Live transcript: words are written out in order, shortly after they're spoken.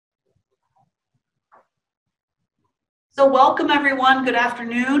So welcome everyone, good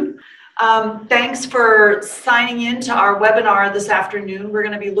afternoon. Thanks for signing in to our webinar this afternoon. We're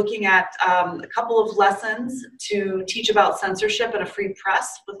going to be looking at a couple of lessons to teach about censorship and a free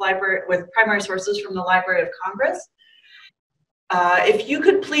press with primary sources from the Library of Congress. If you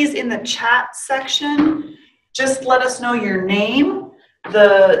could please in the chat section, just let us know your name,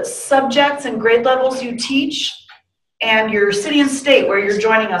 the subjects and grade levels you teach, and your city and state where you're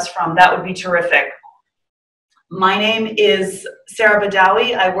joining us from. That would be terrific. My name is Sarah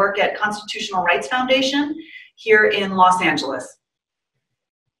Badawi. I work at Constitutional Rights Foundation here in Los Angeles.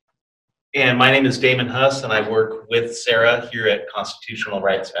 And my name is Damon Huss, and I work with Sarah here at Constitutional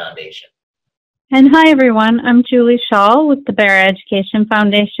Rights Foundation. And hi, everyone. I'm Julie Shaw with the Bear Education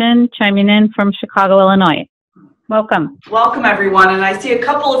Foundation, chiming in from Chicago, Illinois. Welcome. Welcome, everyone. And I see a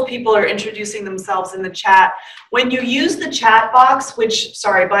couple of people are introducing themselves in the chat. When you use the chat box, which,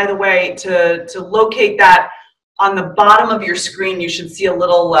 sorry, by the way, to locate that, on the bottom of your screen, you should see a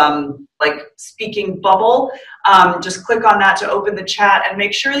little like speaking bubble. Just click on that to open the chat and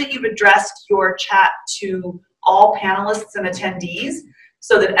make sure that you've addressed your chat to all panelists and attendees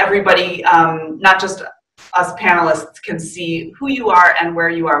so that everybody, not just us panelists, can see who you are and where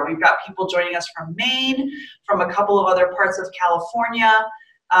you are. We've got people joining us from Maine, from a couple of other parts of California.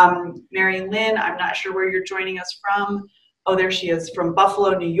 Mary Lynn, I'm not sure where you're joining us from. Oh, there she is, from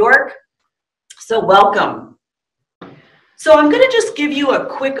Buffalo, New York. So welcome. So I'm going to just give you a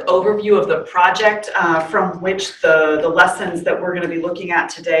quick overview of the project from which the lessons that we're going to be looking at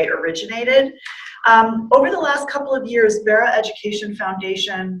today originated. Over the last couple of years, Bear Education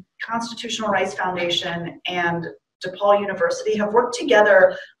Foundation, Constitutional Rights Foundation, and DePaul University have worked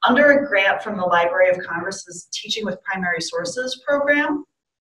together under a grant from the Library of Congress's Teaching with Primary Sources program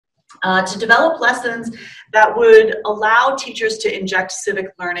to develop lessons that would allow teachers to inject civic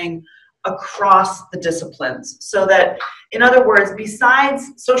learning across the disciplines, so that, in other words,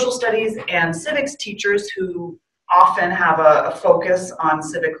 besides social studies and civics teachers who often have a focus on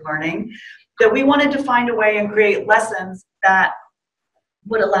civic learning, that we wanted to find a way and create lessons that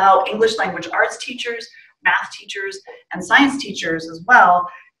would allow English language arts teachers, math teachers, and science teachers as well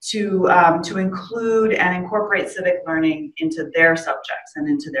to include and incorporate civic learning into their subjects and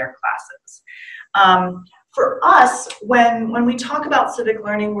into their classes. For us, when we talk about civic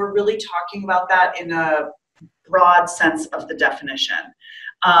learning, we're really talking about that in a broad sense of the definition.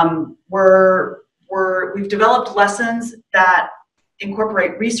 We've developed lessons that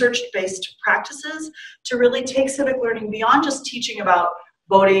incorporate research-based practices to really take civic learning beyond just teaching about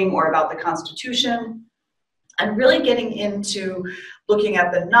voting or about the Constitution, and really getting into looking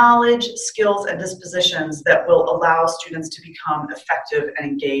at the knowledge, skills, and dispositions that will allow students to become effective and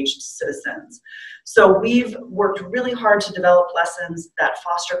engaged citizens. So we've worked really hard to develop lessons that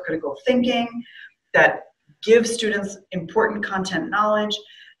foster critical thinking, that give students important content knowledge,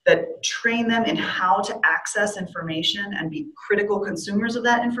 that train them in how to access information and be critical consumers of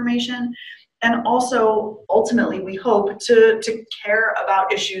that information, and also, ultimately, we hope to care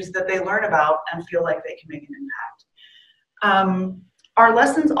about issues that they learn about and feel like they can make an impact. Our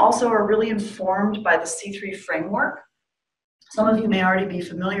lessons also are really informed by the C3 framework. Some of you may already be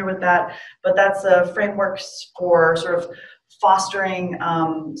familiar with that, but that's a framework for sort of fostering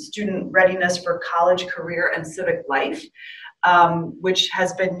student readiness for college, career, and civic life, which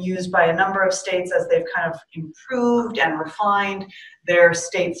has been used by a number of states as they've kind of improved and refined their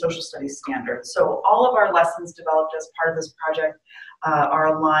state social studies standards. So all of our lessons developed as part of this project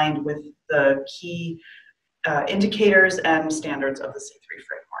are aligned with the key indicators and standards of the C3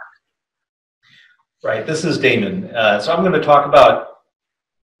 framework. Right, this is Damon. So I'm going to talk about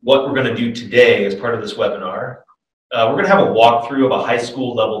what we're going to do today as part of this webinar. We're going to have a walkthrough of a high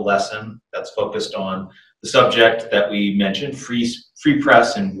school level lesson that's focused on the subject that we mentioned, free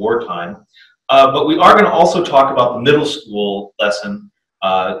press in wartime. But we are going to also talk about the middle school lesson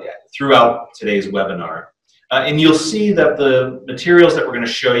throughout today's webinar. And you'll see that the materials that we're going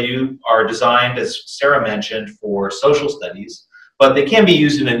to show you are designed, as Sarah mentioned, for social studies, but they can be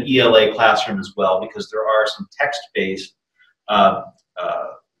used in an ELA classroom as well, because there are some text-based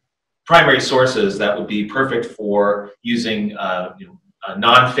primary sources that would be perfect for using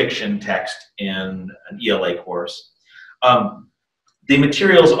nonfiction text in an ELA course. The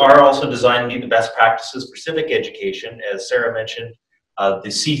materials are also designed to be the best practices for civic education. As Sarah mentioned, the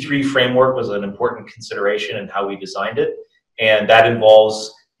C3 framework was an important consideration in how we designed it, and that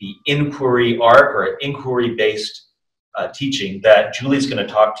involves the inquiry arc, or inquiry-based teaching that Julie's going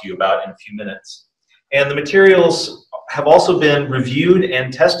to talk to you about in a few minutes. And the materials have also been reviewed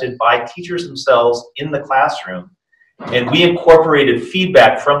and tested by teachers themselves in the classroom And we incorporated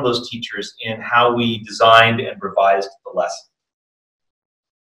feedback from those teachers in how we designed and revised the lesson.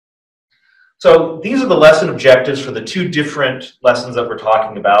 So these are the lesson objectives for the two different lessons that we're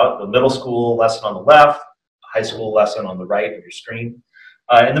talking about, the middle school lesson on the left, the high school lesson on the right of your screen.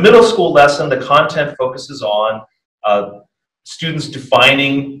 In the middle school lesson, the content focuses on students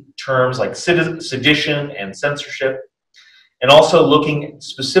defining terms like sedition and censorship, and also looking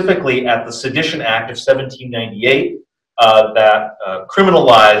specifically at the Sedition Act of 1798 that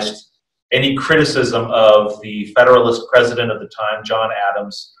criminalized any criticism of the Federalist president of the time, John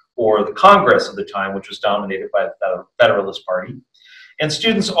Adams, or the Congress of the time, which was dominated by the Federalist Party. And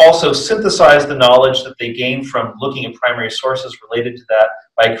students also synthesize the knowledge that they gain from looking at primary sources related to that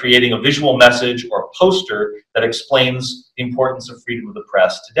by creating a visual message or a poster that explains the importance of freedom of the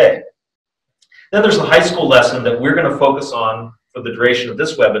press today. Then there's the high school lesson that we're going to focus on for the duration of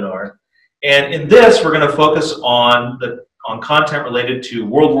this webinar. And in this, we're going to focus on content related to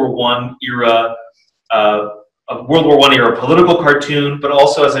World War I era, political cartoon, but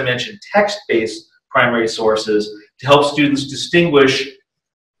also, as I mentioned, text-based primary sources to help students distinguish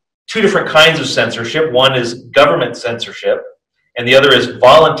two different kinds of censorship. One is government censorship, and the other is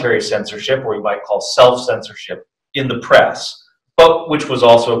voluntary censorship, or we might call self-censorship in the press, but which was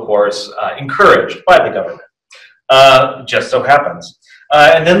also, of course, encouraged by the government. Just so happens.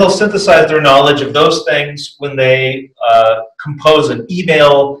 And then they'll synthesize their knowledge of those things when they compose an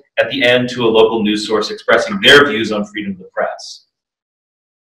email at the end to a local news source expressing their views on freedom of the press.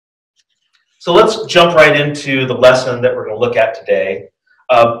 So let's jump right into the lesson that we're going to look at today,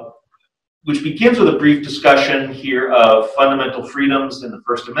 which begins with a brief discussion here of fundamental freedoms in the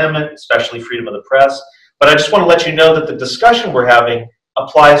First Amendment, especially freedom of the press. But I just want to let you know that the discussion we're having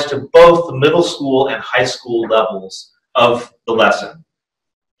applies to both the middle school and high school levels of the lesson.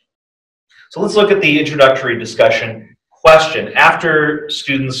 So let's look at the introductory discussion question. After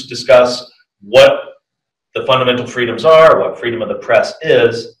students discuss what the fundamental freedoms are, what freedom of the press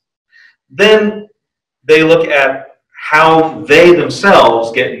is, then they look at how they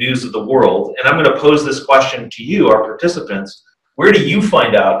themselves get news of the world. And I'm going to pose this question to you, our participants. Where do you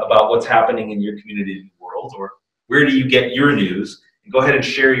find out about what's happening in your community and world, or where do you get your news? And go ahead and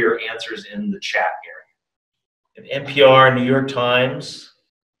share your answers in the chat area. And NPR, New York Times,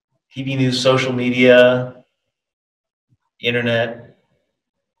 TV News, social media, internet.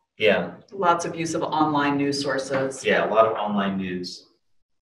 Yeah. Lots of use of online news sources. Yeah, a lot of online news.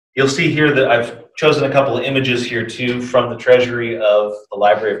 You'll see here that I've chosen a couple of images here too from the Treasury of the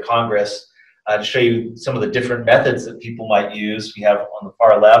Library of Congress to show you some of the different methods that people might use. We have on the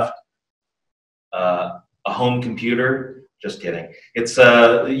far left a home computer. Just kidding. It's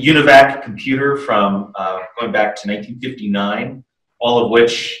a UNIVAC computer from going back to 1959, all of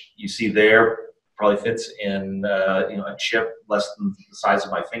which you see there probably fits in a chip less than the size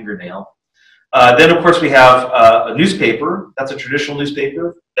of my fingernail. Then, of course, we have a newspaper. That's a traditional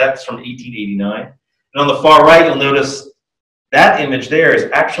newspaper. That's from 1889. And on the far right, you'll notice that image there is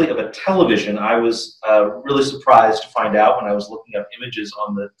actually of a television. I was really surprised to find out when I was looking up images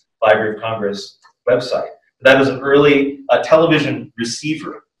on the Library of Congress website. That is an early television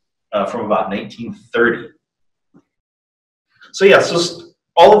receiver from about 1930. So yeah, so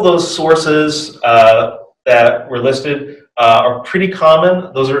all of those sources that were listed are pretty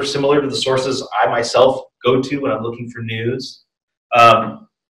common. Those are similar to the sources I myself go to when I'm looking for news,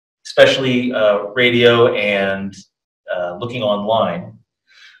 especially radio and looking online.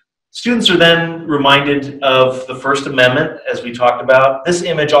 Students are then reminded of the First Amendment, as we talked about. This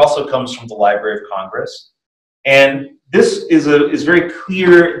image also comes from the Library of Congress. And this is very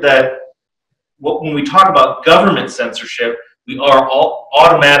clear that when we talk about government censorship, we are all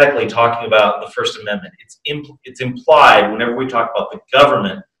automatically talking about the First Amendment. It's implied whenever we talk about the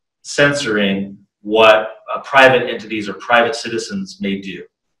government censoring what private entities or private citizens may do.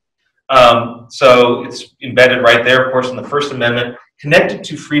 So it's embedded right there, of course, in the First Amendment, connected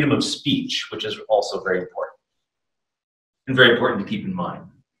to freedom of speech, which is also very important and very important to keep in mind.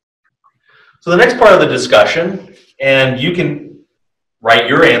 So the next part of the discussion, and you can write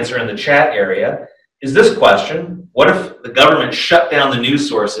your answer in the chat area, is this question: what if the government shut down the news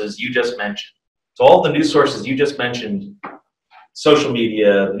sources you just mentioned? So all the news sources you just mentioned, social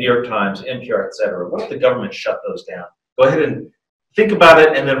media, the New York Times, NPR, etc. What if the government shut those down? Go ahead and think about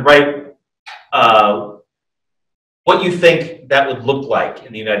it and then write what you think that would look like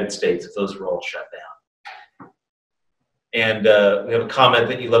in the United States if those were all shut down. And we have a comment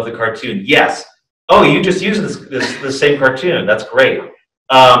that you love the cartoon. Yes. Oh, you just used this same cartoon. That's great.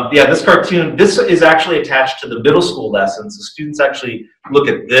 Yeah, this cartoon, this is actually attached to the middle school lessons. The students actually look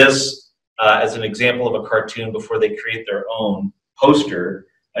at this as an example of a cartoon before they create their own poster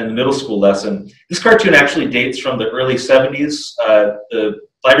in the middle school lesson. This cartoon actually dates from the early 70s. The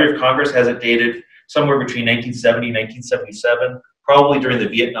Library of Congress has it dated somewhere between 1970 and 1977, probably during the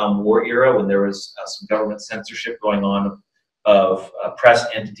Vietnam War era when there was some government censorship going on of press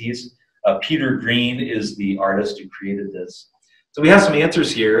entities. Peter Green is the artist who created this. So we have some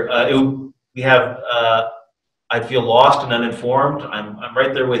answers here. We have, I feel lost and uninformed. I'm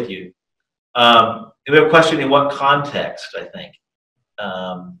right there with you. We have a question in what context, I think.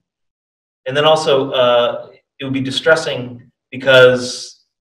 And then also, it would be distressing because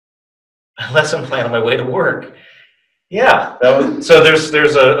lesson plan on my way to work. Yeah, so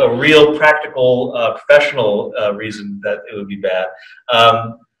there's a real practical, professional reason that it would be bad.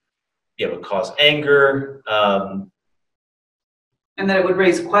 It would cause anger. And that it would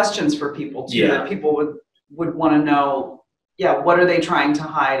raise questions for people too, that people would want to know, what are they trying to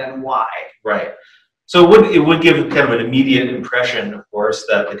hide and why? Right. So it would give kind of an immediate impression, of course,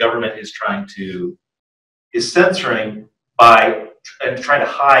 that the government is censoring and trying to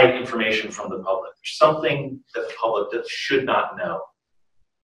hide information from the public. There's something that the public should not know.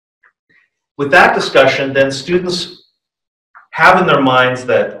 With that discussion, then students have in their minds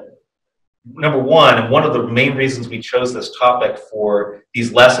that, number one, and one of the main reasons we chose this topic for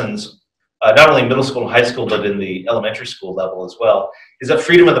these lessons, not only in middle school and high school, but in the elementary school level as well, is that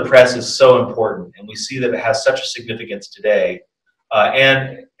freedom of the press is so important. And we see that it has such a significance today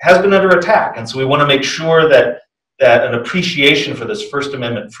and has been under attack. And so we want to make sure that an appreciation for this First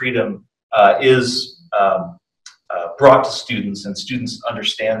Amendment freedom is brought to students and students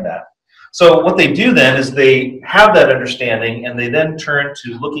understand that. So what they do then is they have that understanding and they then turn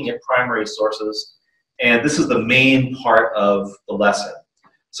to looking at primary sources. And this is the main part of the lesson.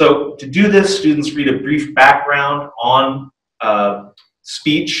 So to do this, students read a brief background on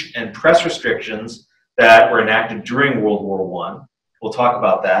speech and press restrictions that were enacted during World War I. We'll talk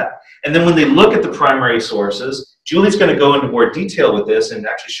about that. And then when they look at the primary sources, Julie's going to go into more detail with this and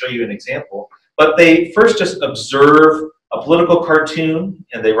actually show you an example. But they first just observe a political cartoon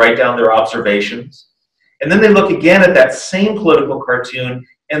and they write down their observations. And then they look again at that same political cartoon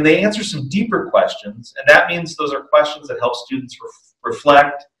and they answer some deeper questions. And that means those are questions that help students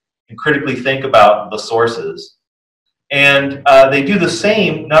reflect and critically think about the sources. And they do the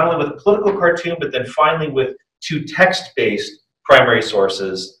same not only with a political cartoon, but then finally with two text-based primary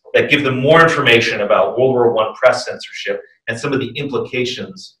sources that give them more information about World War I press censorship and some of the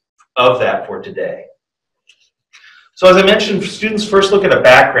implications of that for today. So as I mentioned, students first look at a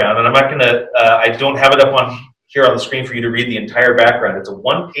background, and I'm not going to, I don't have it up on here on the screen for you to read the entire background. It's a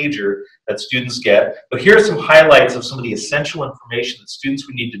one-pager that students get, but here are some highlights of some of the essential information that students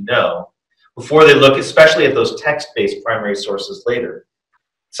would need to know before they look especially at those text-based primary sources later.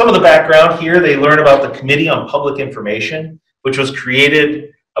 Some of the background here, they learn about the Committee on Public Information, which was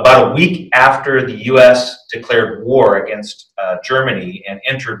created about a week after the U.S. declared war against Germany and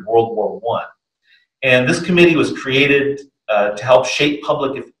entered World War I. And this committee was created to help shape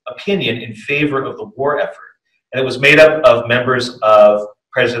public opinion in favor of the war effort. And it was made up of members of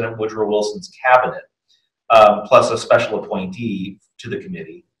President Woodrow Wilson's cabinet, plus a special appointee to the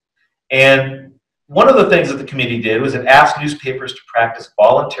committee. And one of the things that the committee did was it asked newspapers to practice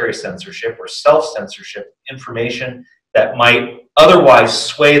voluntary censorship or self-censorship information that might otherwise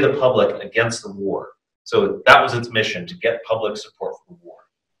sway the public against the war. So that was its mission, to get public support for the war.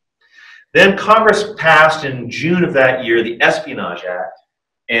 Then Congress passed in June of that year the Espionage Act.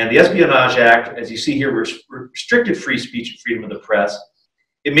 And the Espionage Act, as you see here, restricted free speech and freedom of the press.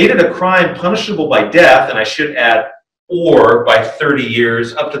 It made it a crime punishable by death, and I should add, or by 30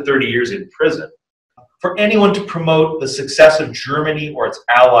 years, up to 30 years in prison, for anyone to promote the success of Germany or its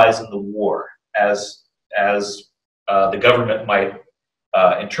allies in the war, as the government might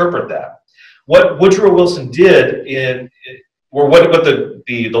interpret that. What Woodrow Wilson did or what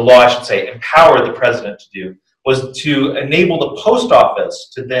the law, I should say, empowered the president to do, was to enable the post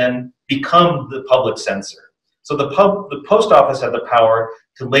office to then become the public censor. So the post office had the power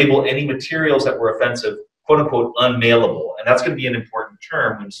to label any materials that were offensive, quote unquote, unmailable. And that's going to be an important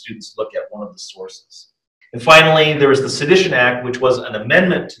term when students look at one of the sources. And finally, there was the Sedition Act, which was an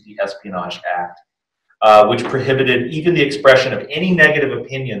amendment to the Espionage Act, which prohibited even the expression of any negative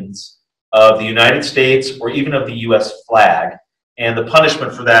opinions of the United States or even of the US flag. And the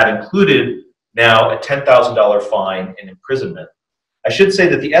punishment for that included now a $10,000 fine and imprisonment. I should say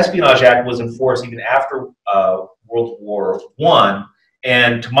that the Espionage Act was enforced even after World War I,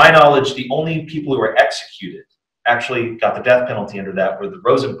 and to my knowledge, the only people who were executed, actually got the death penalty under that, were the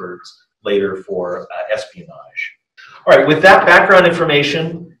Rosenbergs later for espionage. All right, with that background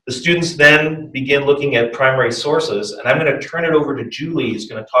information, The students then begin looking at primary sources, and I'm going to turn it over to Julie, who's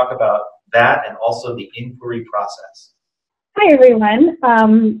going to talk about that and also the inquiry process. Hi, everyone.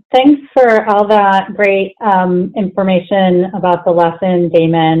 Thanks for all that great information about the lesson,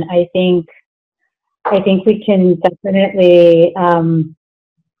 Damon. I think we can definitely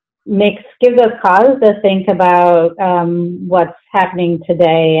gives us cause to think about what's happening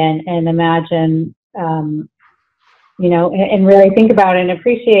today and imagine, you know, and really think about and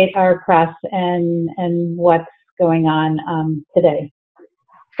appreciate our press and what's going on today.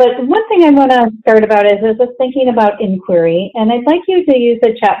 But one thing I want to start about is just thinking about inquiry, and I'd like you to use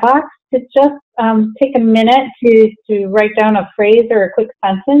the chat box to just take a minute to write down a phrase or a quick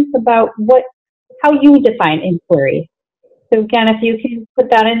sentence about how you define inquiry. So again, if you can put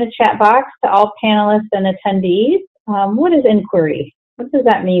that in the chat box to all panelists and attendees, what is inquiry? What does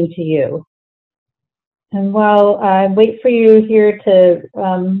that mean to you? And while I wait for you here to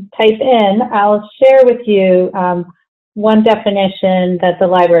type in, I'll share with you one definition that the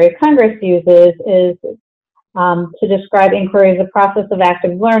Library of Congress uses is to describe inquiry as a process of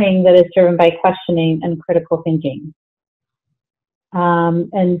active learning that is driven by questioning and critical thinking.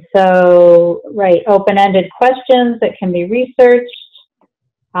 And so, right, open-ended questions that can be researched,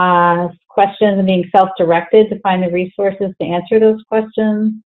 questions and being self-directed to find the resources to answer those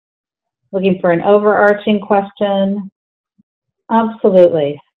questions, looking for an overarching question.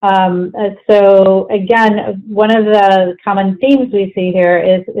 Absolutely. So again, one of the common themes we see here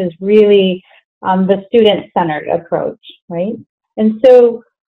is really the student-centered approach, right? And so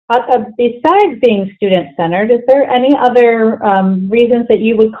besides being student-centered, is there any other reasons that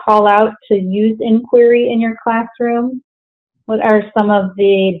you would call out to use inquiry in your classroom? What are some of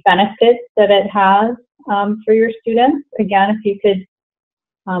the benefits that it has for your students? Again, if you could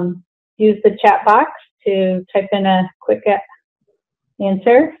use the chat box to type in a quick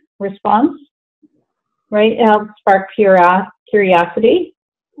answer, response, right? It helps spark curiosity.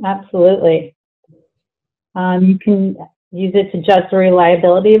 Absolutely. You can use it to judge the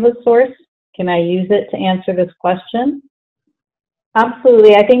reliability of a source. Can I use it to answer this question?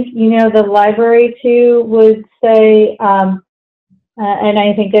 Absolutely. I think, you know, the library too would say, and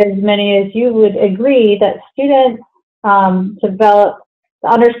I think as many as you would agree, that students develop, the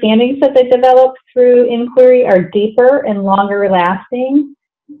understandings that they develop through inquiry are deeper and longer lasting,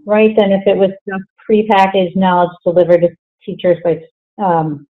 right, than if it was just prepackaged knowledge delivered to teachers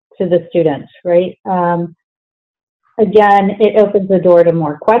to the students, right? Again, it opens the door to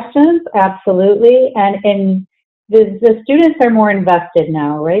more questions, absolutely, and the students are more invested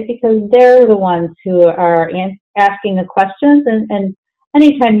now, right, because they're the ones who are asking the questions, and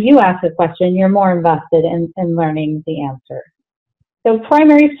anytime you ask a question, you're more invested in learning the answer. So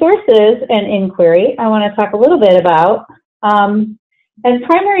primary sources and inquiry, I want to talk a little bit about. And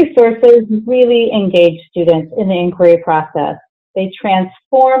primary sources really engage students in the inquiry process. They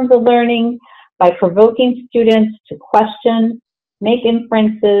transform the learning by provoking students to question, make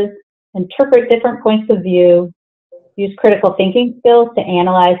inferences, interpret different points of view, use critical thinking skills to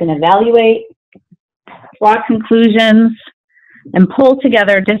analyze and evaluate, draw conclusions, and pull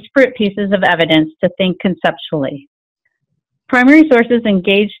together disparate pieces of evidence to think conceptually. Primary sources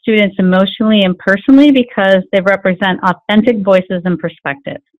engage students emotionally and personally because they represent authentic voices and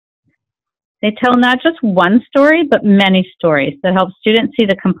perspectives. They tell not just one story, but many stories that help students see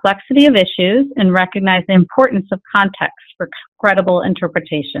the complexity of issues and recognize the importance of context for credible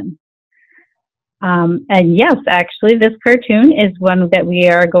interpretation. And yes, actually, this cartoon is one that we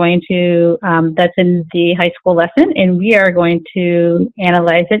are going to, that's in the high school lesson, and we are going to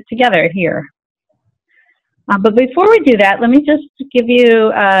analyze it together here. But before we do that, let me just give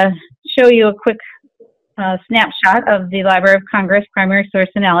you, show you a quick snapshot of the Library of Congress Primary Source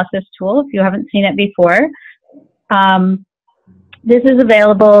Analysis tool, if you haven't seen it before. This is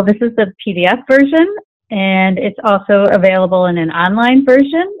available, this is the PDF version, and it's also available in an online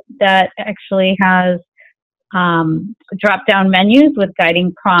version that actually has drop-down menus with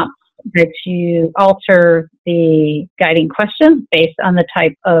guiding prompts that you alter the guiding questions based on the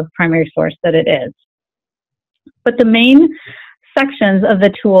type of primary source that it is. But the main sections of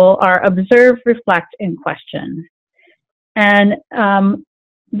the tool are observe, reflect, and question. And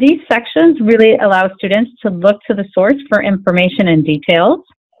these sections really allow students to look to the source for information and details.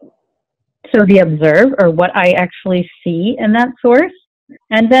 So the observe, or what I actually see in that source.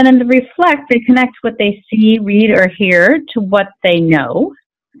 And then in the reflect, they connect what they see, read, or hear to what they know.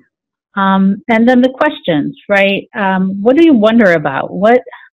 And then the questions, right? What do you wonder about?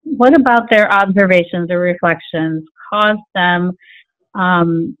 What about their observations or reflections caused them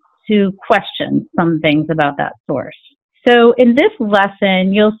to question some things about that source? So in this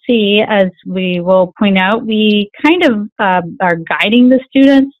lesson, you'll see, as we will point out, we kind of are guiding the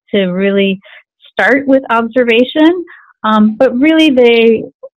students to really start with observation, but really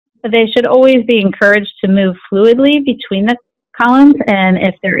they should always be encouraged to move fluidly between the columns, and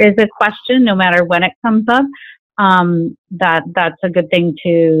if there is a question, no matter when it comes up, that's a good thing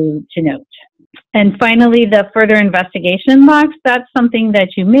to note. And finally, the further investigation box, that's something that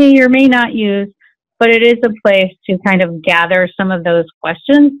you may or may not use, but it is a place to kind of gather some of those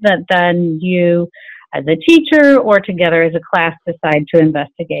questions that then you, as a teacher or together as a class, decide to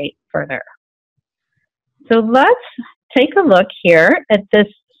investigate further. So let's take a look here at this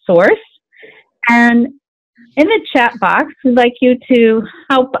source. And in the chat box, we'd like you to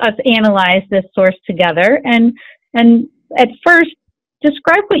help us analyze this source together. And at first,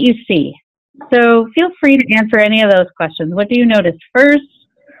 describe what you see. So feel free to answer any of those questions. What do you notice first?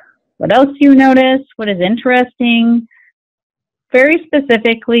 What else do you notice? What is interesting? Very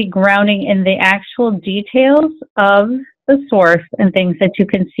specifically grounding in the actual details of the source and things that you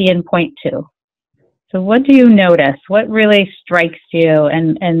can see and point to. So what do you notice? What really strikes you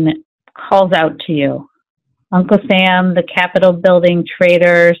and calls out to you? Uncle Sam, the Capitol building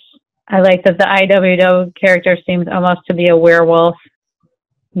traders. I like that the IWW character seems almost to be a werewolf.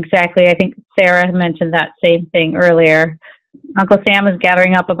 Exactly, I think Sarah mentioned that same thing earlier. Uncle Sam is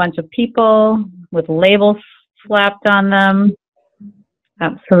gathering up a bunch of people with labels slapped on them.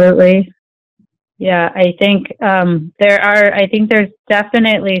 Absolutely. Yeah, I think there's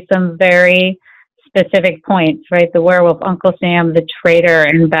definitely some very specific points, right? The werewolf, Uncle Sam, the traitor,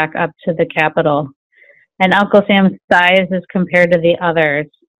 and back up to the Capitol. And Uncle Sam's size as compared to the others.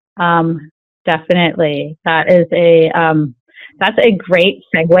 Definitely. That's a great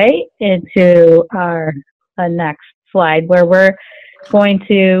segue into our next slide, where we're going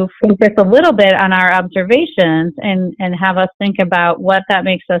to focus a little bit on our observations and have us think about what that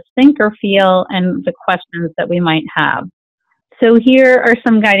makes us think or feel and the questions that we might have. So here are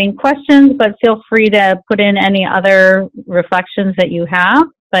some guiding questions, but feel free to put in any other reflections that you have.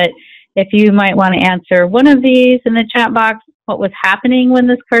 But if you might want to answer one of these in the chat box, what was happening when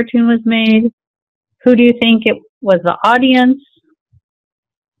this cartoon was made? Who do you think it was the audience?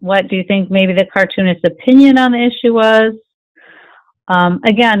 What do you think maybe the cartoonist's opinion on the issue was?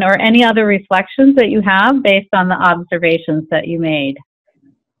 Again, or any other reflections that you have based on the observations that you made.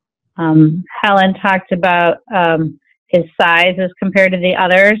 Helen talked about his size as compared to the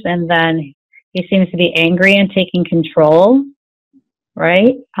others, and then he seems to be angry and taking control,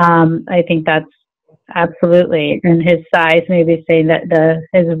 right? I think that's absolutely, and his size maybe saying that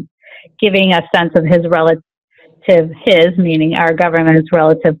his giving a sense of his relative, meaning our government's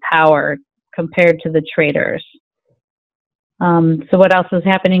relative power compared to the traitors. So what else was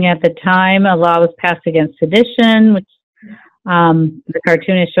happening at the time? A law was passed against sedition, which the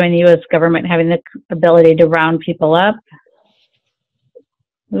cartoon is showing the U.S. government having the ability to round people up.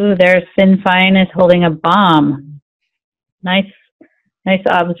 Ooh, there's Finn Fine is holding a bomb. Nice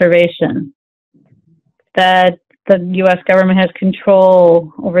observation. That the U.S. government has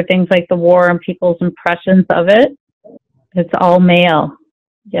control over things like the war and people's impressions of it. It's all male.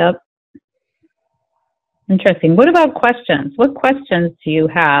 Yep. Interesting. What about questions? What questions do you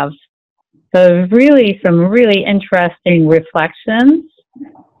have? So really some really interesting reflections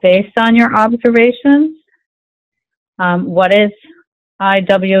based on your observations. What is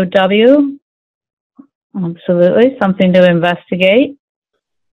IWW? Absolutely, something to investigate.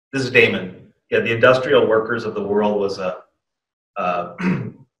 This is Damon. Yeah, the Industrial Workers of the World was a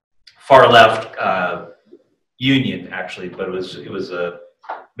far left union, actually, but it was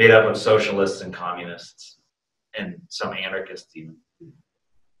made up of socialists and communists and some anarchists even.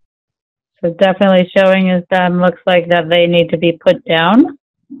 So definitely showing us that looks like that they need to be put down.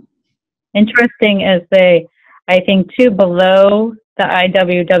 Interesting is I think too, below the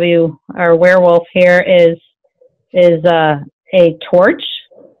IWW or werewolf here is a torch,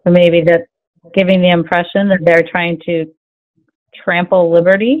 or maybe that giving the impression that they're trying to trample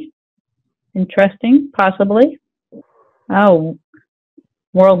liberty. Interesting, possibly. Oh,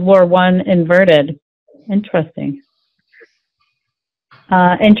 World War I inverted. Interesting.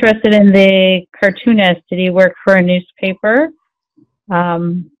 Interested in the cartoonist. Did he work for a newspaper?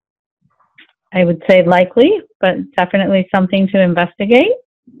 I would say likely, but definitely something to investigate.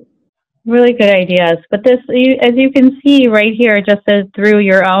 Really good ideas. But this, as you can see right here, just as through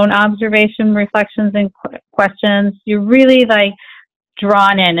your own observation, reflections, and questions, you're really like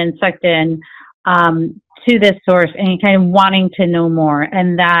drawn in and sucked in to this source and kind of wanting to know more.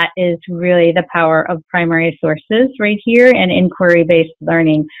 And that is really the power of primary sources right here and inquiry-based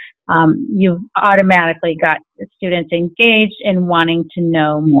learning. you've automatically got students engaged and wanting to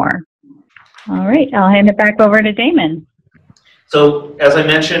know more. All right, I'll hand it back over to Damon. So as I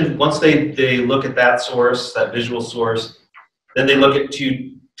mentioned, once they look at that source, that visual source, then they look at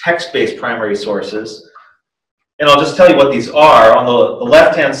 2 text-based primary sources. And I'll just tell you what these are. On the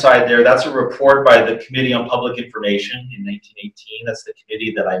left-hand side there, that's a report by the Committee on Public Information in 1918. That's the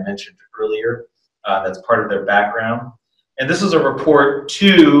committee that I mentioned earlier. That's part of their background. And this is a report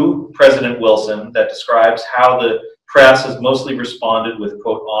to President Wilson that describes how the press has mostly responded with,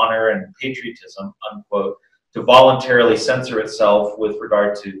 quote, honor and patriotism, unquote, to voluntarily censor itself with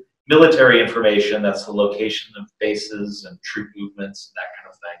regard to military information. That's the location of bases and troop movements, and that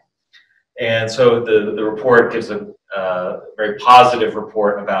kind of thing. And so the report gives a very positive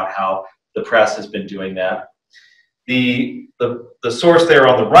report about how the press has been doing that. The source there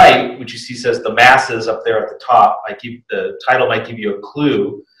on the right, which you see says the masses up there at the top, the title might give you a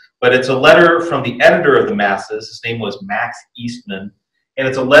clue, but it's a letter from the editor of the masses. His name was Max Eastman, and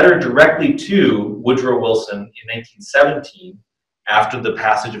it's a letter directly to Woodrow Wilson in 1917 after the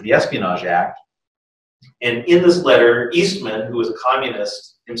passage of the Espionage Act. And in this letter, Eastman, who was a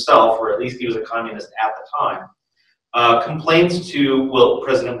communist himself, or at least he was a communist at the time, complains to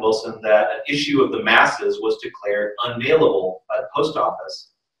President Wilson that an issue of the masses was declared unmailable by the post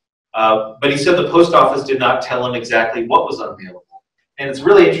office. But he said the post office did not tell him exactly what was unmailable. And it's a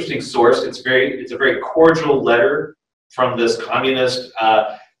really interesting source. It's a very cordial letter from this communist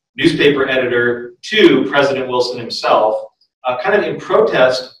newspaper editor to President Wilson himself, kind of in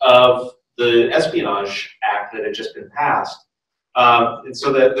protest of the Espionage Act that had just been passed. And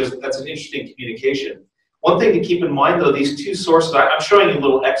so that's an interesting communication. One thing to keep in mind, though, these 2 sources, I'm showing you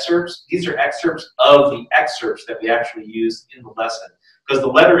little excerpts. These are excerpts of the excerpts that we actually use in the lesson, because the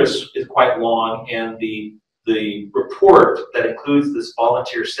letter is quite long, and the report that includes this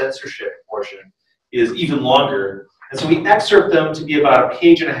volunteer censorship portion is even longer. And so we excerpt them to be about a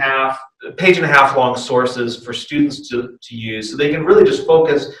page and a half long sources for students to use, so they can really just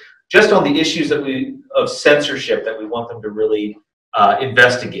focus just on the issues of censorship that we want them to really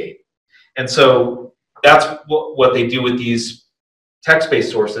investigate. And so that's what they do with these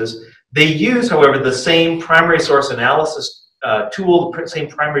text-based sources. They use, however, the same primary source analysis tool, the same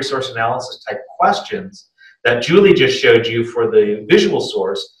primary source analysis type questions that Julie just showed you for the visual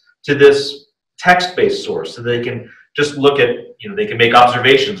source to this text-based source. So they can just look at, they can make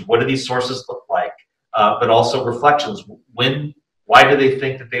observations. What do these sources look like? But also reflections. Why do they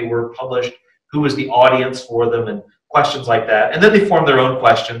think that they were published? Who was the audience for them? And questions like that. And then they form their own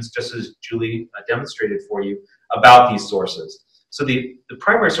questions, just as Julie demonstrated for you, about these sources. So the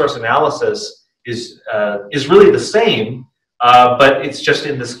primary source analysis is really the same, but it's just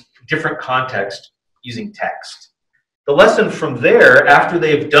in this different context using text. The lesson from there, after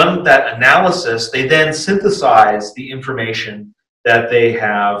they've done that analysis, they then synthesize the information that they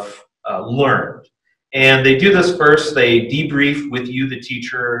have learned. And they do this first. They debrief with you, the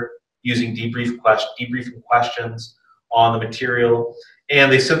teacher, using debriefing questions on the material.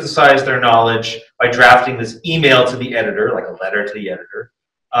 And they synthesize their knowledge by drafting this email to the editor, like a letter to the editor,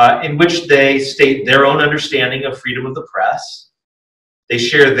 in which they state their own understanding of freedom of the press. They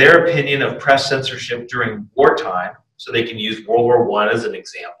share their opinion of press censorship during wartime, so they can use World War I as an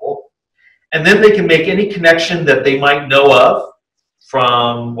example. And then they can make any connection that they might know of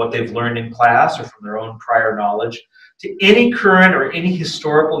from what they've learned in class or from their own prior knowledge to any current or any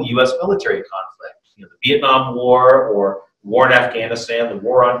historical U.S. military conflict, the Vietnam War or war in Afghanistan, the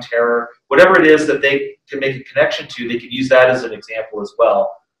war on terror, whatever it is that they can make a connection to, they can use that as an example as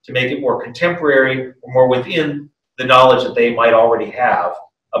well to make it more contemporary or more within the knowledge that they might already have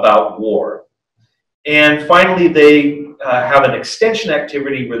about war. And finally, they have an extension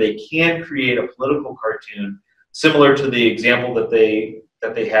activity where they can create a political cartoon similar to the example that they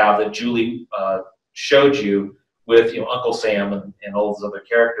have that Julie showed you with Uncle Sam and all those other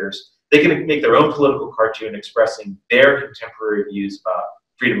characters. They can make their own political cartoon expressing their contemporary views about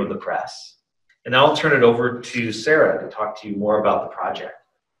freedom of the press. And now I'll turn it over to Sarah to talk to you more about the project.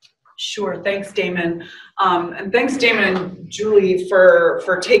 Sure, thanks Damon. And thanks Damon and Julie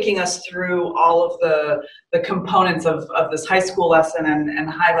for taking us through all of the components of this high school lesson and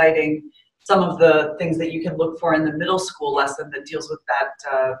highlighting some of the things that you can look for in the middle school lesson that deals with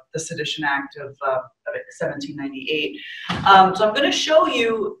that the Sedition Act of 1798. So I'm going to show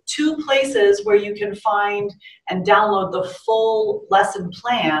you 2 places where you can find and download the full lesson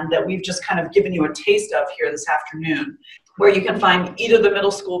plan that we've just kind of given you a taste of here this afternoon. where you can find either the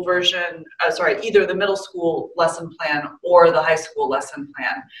middle school version, either the middle school lesson plan or the high school lesson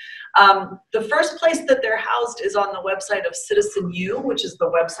plan. The first place that they're housed is on the website of Citizen U, which is the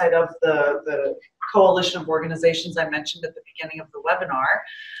website of the coalition of organizations I mentioned at the beginning of the webinar.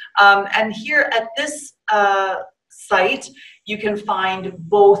 And here at this site, you can find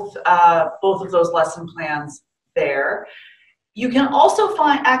both of those lesson plans there. You can also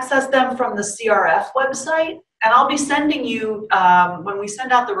access them from the CRF website, and I'll be sending you, when we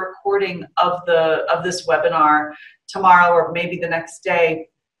send out the recording of this webinar tomorrow or maybe the next day,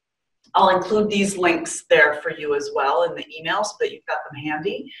 I'll include these links there for you as well in the email so that you've got them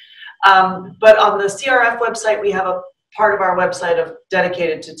handy. But on the CRF website, we have a part of our website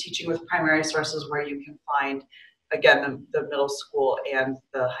dedicated to teaching with primary sources where you can find, again, the middle school and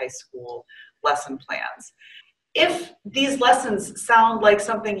the high school lesson plans. If these lessons sound like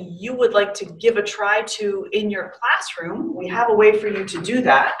something you would like to give a try to in your classroom, we have a way for you to do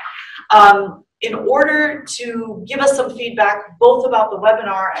that. In order to give us some feedback, both about the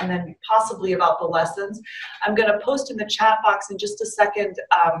webinar and then possibly about the lessons, I'm going to post in the chat box in just a second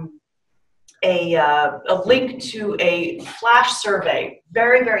a link to a flash survey,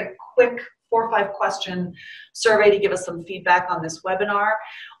 very, very quick 4 or 5 question survey to give us some feedback on this webinar.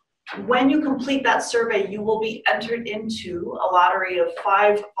 When you complete that survey, you will be entered into a lottery of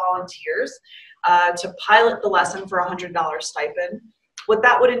 5 volunteers to pilot the lesson for a $100 stipend. What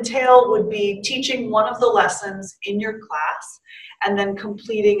that would entail would be teaching one of the lessons in your class and then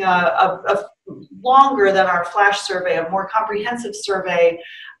completing a longer than our flash survey, a more comprehensive survey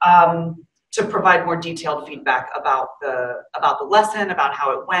to provide more detailed feedback about the lesson, about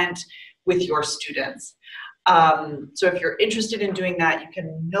how it went with your students. So if you're interested in doing that, you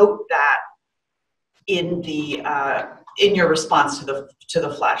can note that in your response to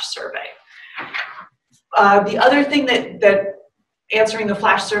the flash survey. The other thing that answering the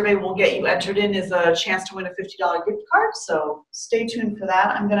flash survey will get you entered in is a chance to win a $50 gift card. So stay tuned for that.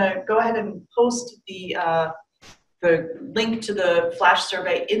 I'm going to go ahead and post the link to the flash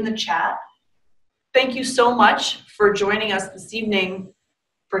survey in the chat. Thank you so much for joining us this evening,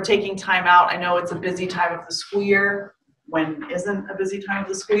 for taking time out. I know it's a busy time of the school year. When isn't a busy time of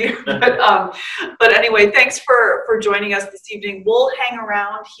the school year? But anyway, thanks for joining us this evening. We'll hang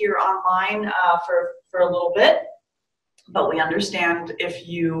around here online for a little bit, but we understand if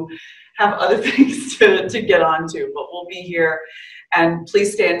you have other things to get on to. But we'll be here, and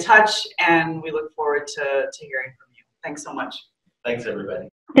please stay in touch, and we look forward to hearing from you. Thanks so much. Thanks, everybody.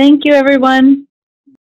 Thank you, everyone.